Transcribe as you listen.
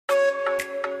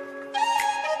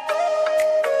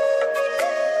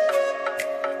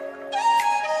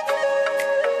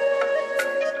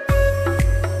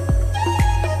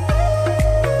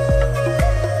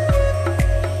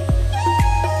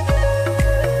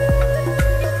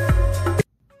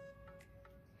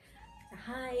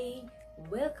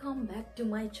back to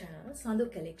my channel Sandu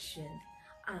Collection.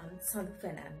 I'm Sandu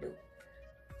Fernando.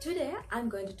 Today I'm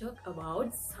going to talk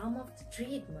about some of the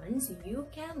treatments you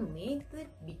can make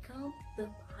that become the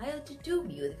pile to two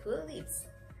beautiful lips.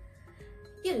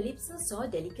 Your lips are so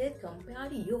delicate compared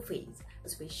to your face.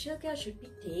 Special care should be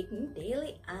taken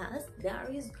daily as there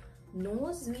is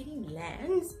no sweeting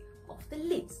glands of the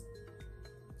lips.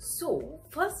 So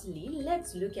firstly,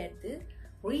 let's look at the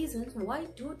reasons why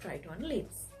to try it on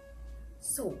lips.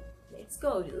 So let's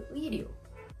go to the video.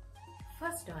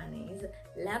 First one is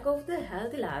lack of the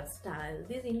healthy lifestyle.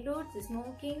 This includes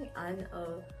smoking and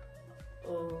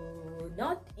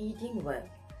not eating well.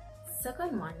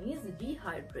 Second one is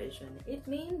dehydration. It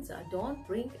means don't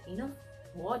drink enough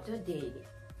water daily.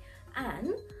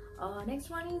 And next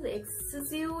one is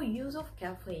excessive use of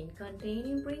caffeine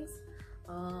containing drinks.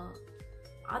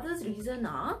 Others reason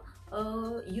are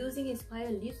using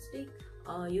expired lipstick,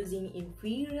 using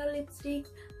inferior lipstick,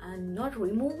 and not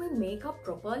removing makeup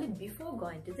properly before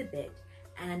going to the bed,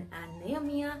 and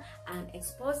anemia and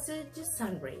exposure to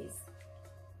sun rays.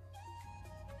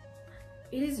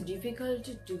 It is difficult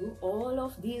to do all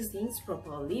of these things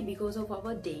properly because of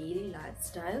our daily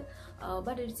lifestyle,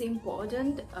 but it's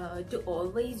important to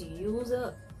always use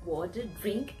a water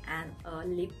drink and a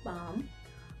lip balm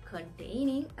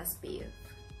containing SPF.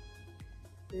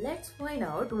 Let's find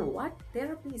out what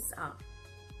therapies are.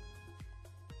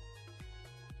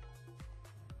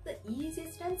 The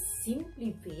easiest and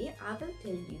simple way I will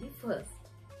tell you the first.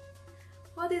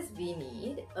 For this we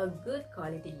need a good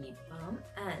quality lip balm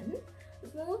and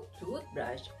smooth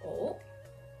toothbrush or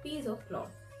piece of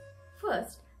cloth.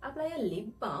 First, apply a lip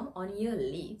balm on your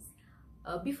lips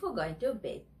before going to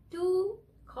bed to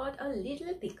cut a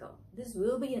little thicker. This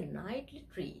will be a nightly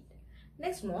treat.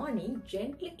 Next morning,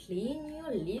 gently clean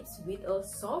your lips with a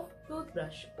soft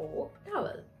toothbrush or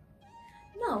towel.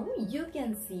 Now you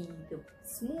can see the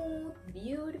smooth,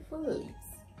 beautiful lips.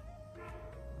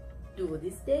 Do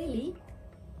this daily.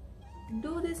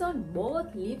 Do this on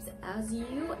both lips as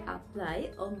you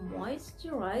apply a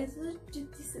moisturizer to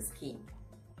the skin.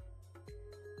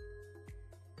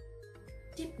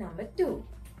 Tip number 2.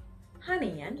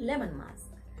 Honey and lemon mask.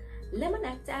 Lemon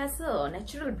acts as a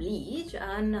natural bleach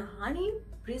and honey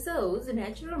preserves a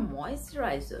natural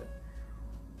moisturizer.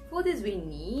 For this we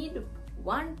need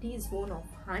 1 teaspoon of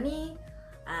honey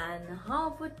and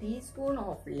half a teaspoon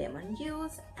of lemon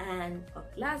juice and a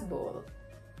glass bowl.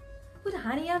 Put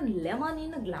honey and lemon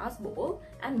in a glass bowl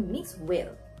and mix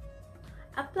well.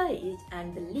 Apply it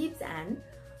on the lips and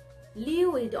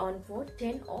leave it on for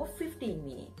 10 or 15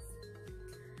 minutes.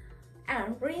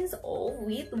 And rinse off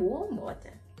with warm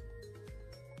water.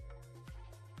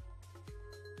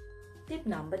 Tip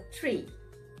number 3.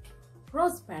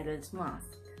 Rose petals mask.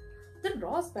 The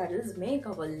rose petals make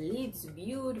our lips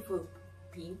beautiful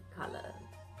pink color.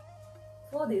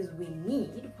 For this we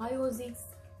need 5 or 6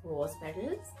 rose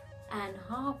petals and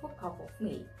half a cup of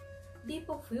milk. Dip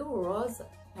a few rose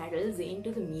petals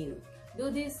into the milk.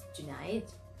 Do this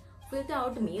tonight. Filter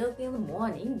out milk in the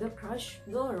morning. Crush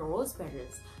the rose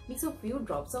petals. Mix a few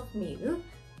drops of milk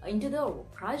into the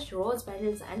crushed rose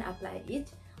petals and apply it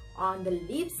on the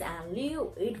lips and leave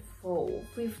it for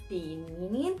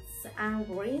 15 minutes and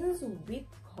rinse with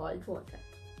cold water.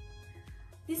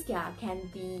 This care can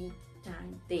be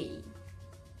done daily.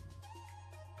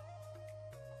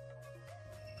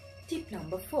 Tip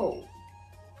number 4.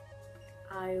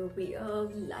 I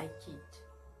really like it.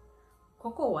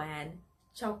 Cocoa and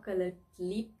chocolate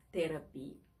lip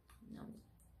therapy.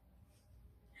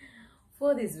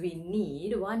 For this we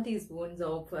need 1 teaspoon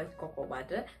of cocoa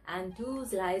butter and 2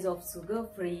 slices of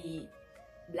sugar-free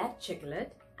black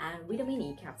chocolate and vitamin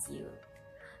E capsule.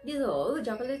 Dissolve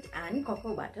chocolate and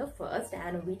cocoa butter first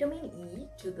and vitamin E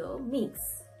to the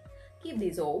mix. Keep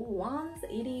this off once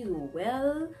it is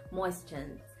well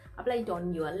moistened. Apply it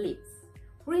on your lips.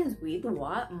 Rinse with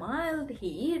mild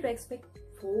heat. Expect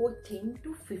for 10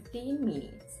 to 15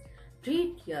 minutes.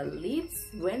 Treat your lips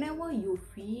whenever you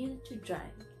feel too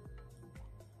dry.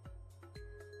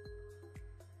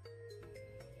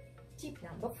 Tip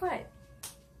number 5.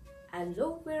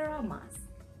 Aloe vera mask.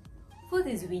 For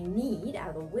this we need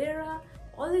aloe vera,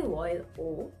 olive oil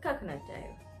or coconut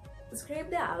oil. Scrape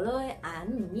the aloe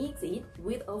and mix it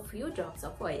with a few drops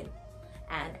of oil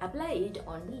and apply it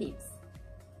on the lips.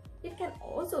 It can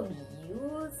also be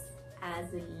used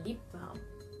as a lip balm.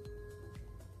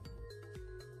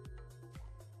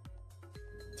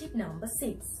 Tip number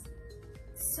 6.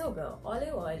 Sugar,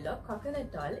 olive oil or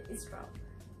coconut oil is strong.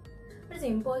 It's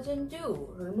important to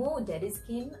remove dead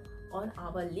skin on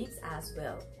our lips as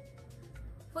well.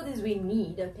 For this we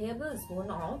need a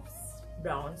tablespoon of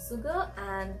brown sugar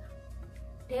and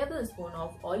tablespoon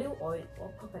of olive oil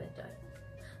or coconut oil.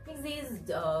 Mix these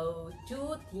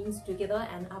two things together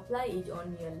and apply it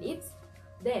on your lips.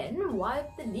 Then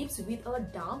wipe the lips with a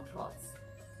damp cloth.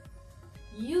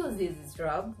 Use this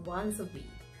scrub once a week.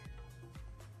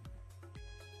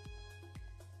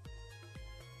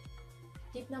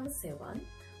 Tip number 7.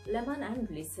 Lemon and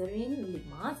glycerin lip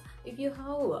mask. If you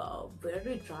have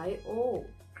very dry or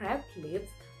cracked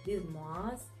lips, this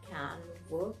mask can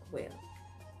work well.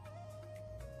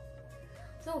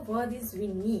 So for this we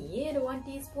need 1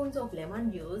 teaspoon of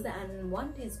lemon juice and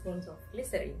 1 teaspoon of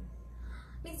glycerin.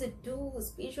 Mix the two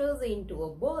species into a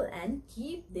bowl and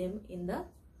keep them in the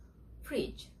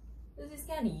fridge. This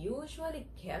can usually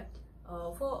kept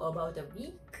for about a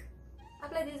week.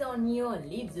 Apply this on your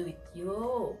lips with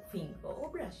your finger or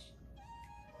brush.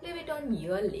 Leave it on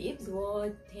your lips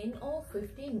for 10 or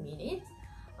 15 minutes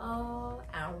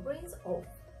and rinse off.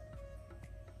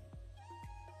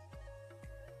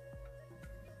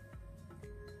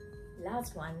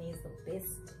 Last one is the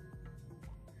best.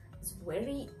 It's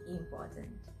very important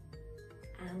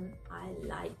and I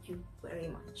like it very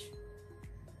much.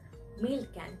 Milk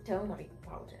and turmeric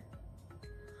powder.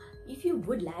 If you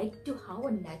would like to have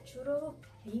a natural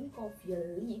pink of your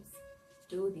lips,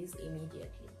 do this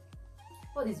immediately.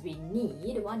 For this we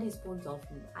need 1 teaspoon of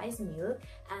ice milk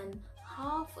and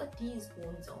half a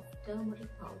teaspoon of turmeric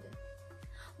powder.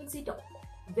 Mix it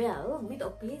well with a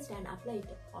paste and apply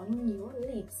it on your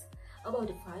lips.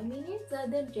 About 5 minutes,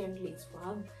 then gently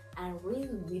scrub and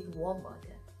rinse with warm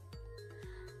water.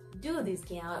 Do this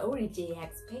care every day,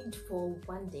 expect for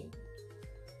 1 day.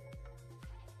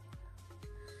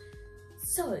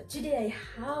 So today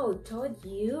I have taught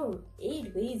you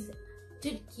 8 ways to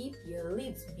keep your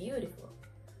lips beautiful.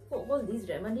 For all these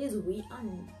remedies we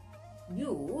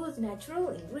use natural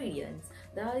ingredients.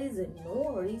 There is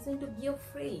no reason to be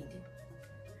afraid.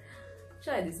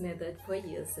 Try this method for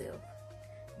yourself.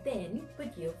 Then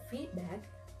put your feedback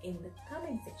in the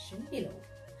comment section below.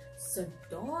 So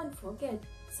don't forget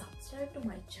subscribe to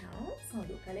my channel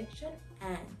Sandu Collection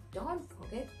and don't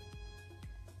forget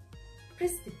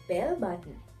press the bell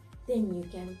button. Then you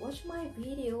can watch my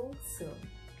video soon.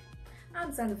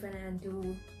 I'm Sandu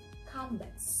Fernando. Come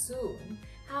back soon.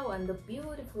 Have another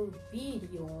beautiful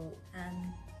video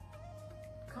and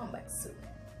come back soon.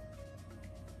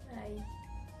 Bye.